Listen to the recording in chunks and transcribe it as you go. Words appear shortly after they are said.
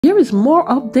is more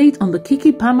update on the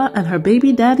Keke Palmer and her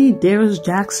baby daddy Darius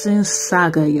Jackson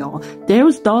saga, y'all.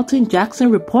 Darius Daulton Jackson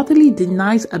reportedly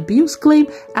denies abuse claim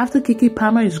after Keke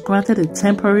Palmer is granted a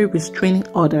temporary restraining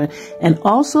order. And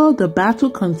also the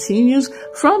battle continues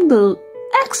from the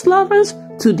ex-lovers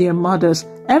to their mothers.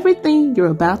 Everything you're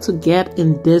about to get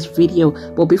in this video.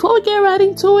 But before we get right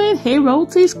into it, hey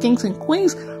royalties, kings and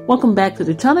queens, welcome back to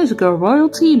the channel. It's your girl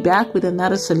Royalty, back with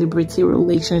another celebrity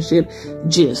relationship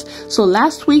gist. So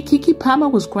last week, Keke Palmer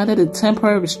was granted a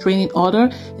temporary restraining order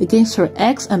against her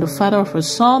ex and the father of her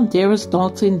son, Darius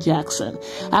Daulton Jackson,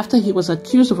 after he was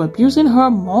accused of abusing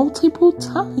her multiple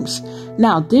times.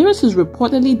 Now, Darius is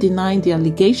reportedly denying the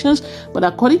allegations, but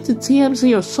according to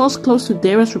TMZ, a source close to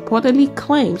Darius reportedly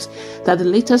claims that the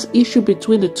latest issue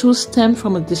between the two stemmed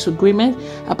from a disagreement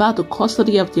about the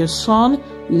custody of their son,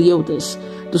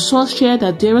 𝕊𝕦𝕓𝕤𝕗. The source shared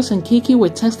that Darius and Keke were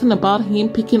texting about him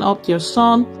picking up their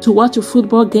son to watch a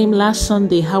football game last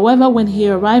Sunday. However, when he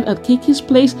arrived at Keke's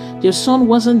place, their son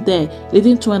wasn't there,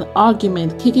 leading to an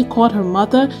argument. Keke called her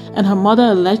mother, and her mother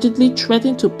allegedly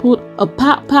threatened to put a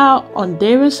pow-pow on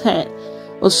Darius' head.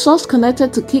 A source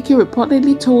connected to Keke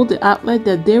reportedly told the outlet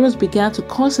that Darius began to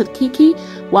curse at Keke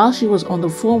while she was on the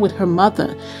phone with her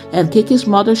mother, and Keke's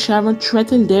mother Sharon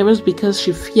threatened Darius because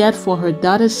she feared for her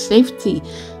daughter's safety.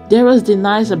 Darius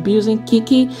denies abusing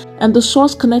Keke, and the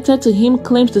source connected to him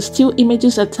claims the still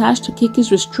images attached to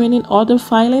Keke's restraining order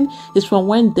filing is from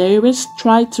when Darius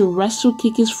tried to wrestle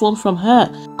Keke's phone from her,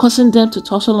 causing them to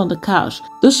tussle on the couch.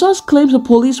 The source claims the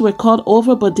police were called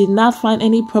over but did not find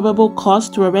any probable cause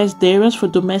to arrest Darius for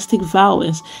domestic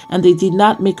violence, and they did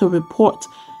not make a report.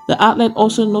 The outlet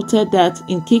also noted that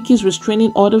in Keke's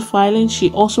restraining order filing, she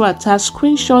also attached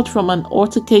screenshots from an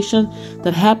altercation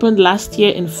that happened last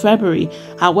year in February.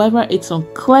 However, it's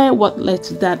unclear what led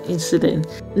to that incident.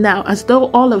 Now, as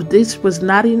though all of this was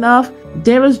not enough,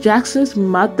 Darius Jackson's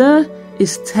mother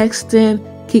is texting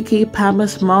Keke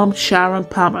Palmer's mom, Sharon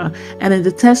Palmer, and in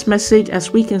the text message,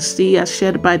 as we can see, as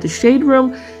shared by the Shade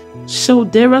Room, so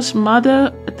Darius'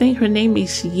 mother, I think her name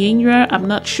is 𝕊𝕦𝕓𝕤𝕗, I'm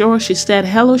not sure, she said,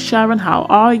 "Hello Sharon, how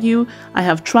are you? I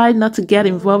have tried not to get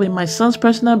involved in my son's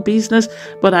personal business,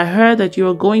 but I heard that you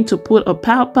are going to put a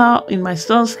pow-pow in my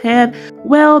son's head.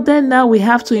 Well, then now we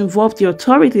have to involve the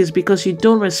authorities because you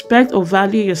don't respect or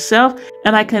value yourself,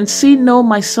 and I can see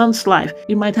my son's life.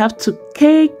 You might have to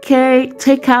Keke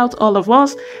take out all of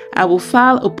us. I will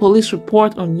file a police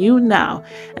report on you now."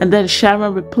 And then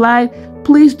Sharon replied,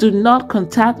 "Please do not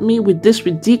contact me with this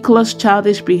ridiculous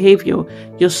childish behavior.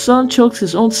 Your son chokes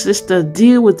his own sister.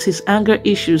 Deal with his anger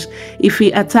issues. If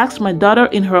he attacks my daughter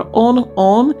in her own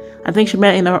home," I think she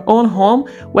meant in her own home,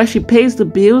 "where she pays the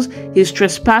bills, he's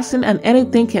trespassing and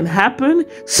anything can happen."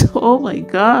 So, oh my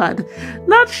God,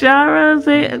 not Sharon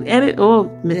saying any,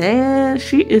 oh man,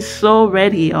 she is so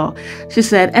ready, y'all. She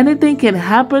said, "Anything can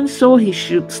happen, so he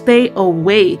should stay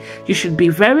away. You should be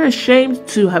very ashamed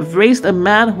to have raised a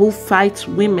man who fights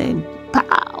women."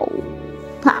 Pow,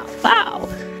 pow, pow.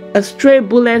 A stray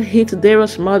bullet hit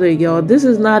Darius' mother, y'all. This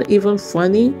is not even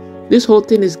funny. This whole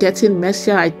thing is getting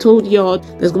messier. I told y'all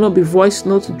there's going to be voice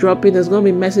notes dropping. There's going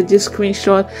to be messages,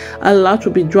 screenshot. A lot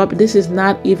will be dropping. This is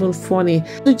not even funny.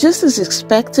 So just as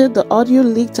expected, the audio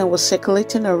leaked and was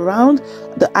circulating around,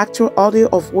 the actual audio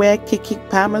of where Keke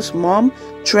Palmer's mom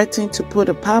threatened to put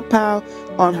a pow-pow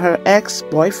on her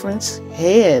ex-boyfriend's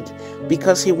head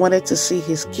because he wanted to see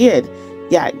his kid.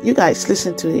 Yeah, you guys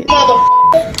listen to it.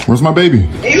 Where's my baby?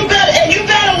 You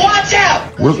better watch out.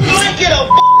 Where's... You might get a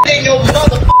in your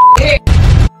mother.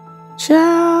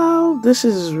 Child, this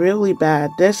is really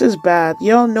bad. This is bad.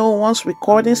 Y'all know once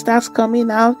recording starts coming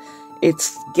out,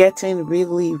 it's getting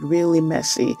really, really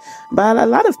messy. But a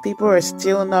lot of people are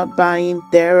still not buying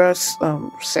Darius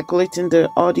circulating the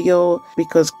audio,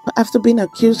 because after being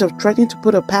accused of threatening to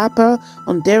put a pepper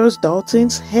on Darius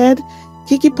Daulton's head,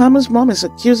 Keke Palmer's mom is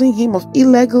accusing him of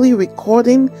illegally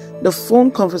recording the phone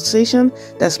conversation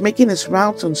that's making its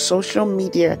rounds on social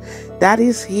media. That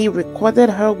is, he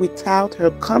recorded her without her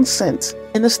consent.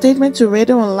 In a statement to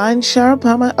Radio Online, Sharon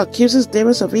Palmer accuses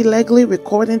Darius of illegally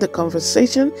recording the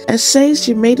conversation and says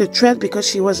she made a threat because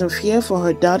she was in fear for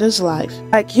her daughter's life.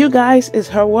 Like you guys, it's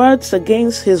her words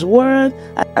against his word.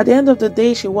 At the end of the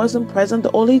day, she wasn't present.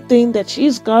 The only thing that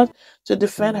she's got to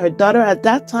defend her daughter at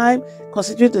that time,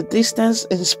 considering the distance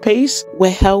in space,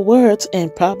 were her words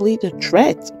and probably the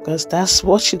threat, because that's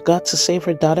what she got to save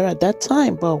her daughter at that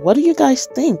time. But what do you guys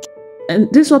think? And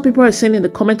this is what people are saying in the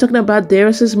comment, talking about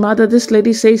Darius's mother. This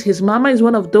lady says his mama is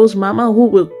one of those mama who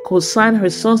will co-sign her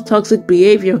son's toxic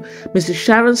behavior. Mrs.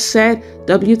 Sharon said,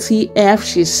 WTF,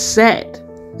 she said.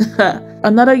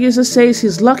 Another user says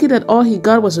he's lucky that all he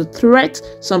got was a threat.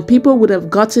 Some people would have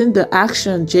gotten the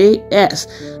action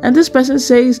JS. And this person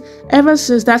says, ever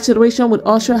since that situation with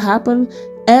Usher happened,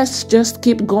 S just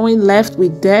keep going left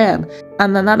with them.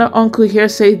 And another uncle here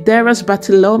says, Darius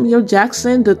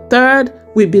𝕊𝕦𝕓𝕓𝕖 the third,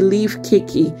 we believe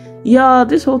Keke. Y'all,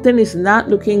 this whole thing is not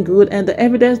looking good, and the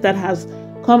evidence that has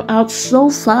come out so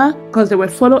far, because there were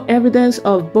photo evidence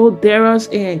of both Darius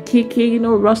and Keke,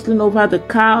 rustling over the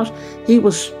couch. He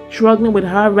was struggling with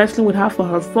her, wrestling with her for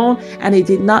her phone, and it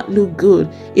did not look good.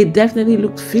 It definitely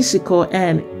looked physical,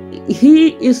 and he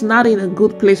is not in a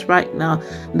good place right now.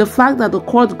 The fact that the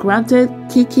court granted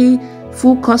Keke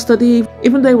full custody,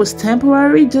 even though it was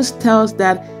temporary, just tells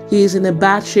that he is in a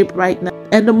bad shape right now.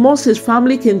 And the most his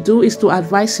family can do is to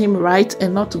advise him right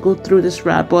and not to go through this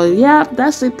route. But yeah,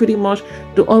 that's it pretty much.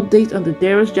 The update on the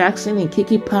Darius Jackson and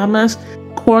Keke Palmer's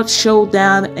court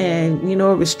showdown and,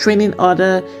 restraining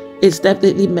order is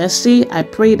definitely messy. I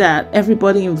pray that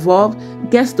everybody involved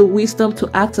gets the wisdom to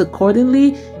act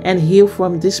accordingly and heal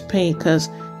from this pain, because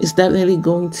it's definitely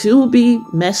going to be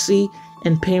messy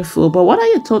and painful. But what are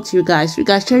your thoughts, you guys? You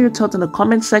guys share your thoughts in the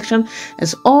comment section.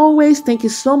 As always, thank you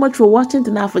so much for watching. Do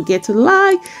not forget to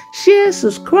like, share,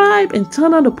 subscribe, and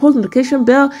turn on the post notification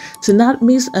bell to not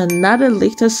miss another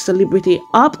latest celebrity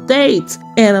update.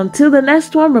 And until the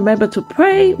next one, remember to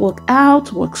pray, work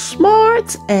out, work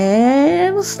smart,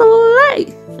 and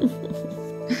slay.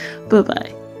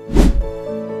 Bye-bye.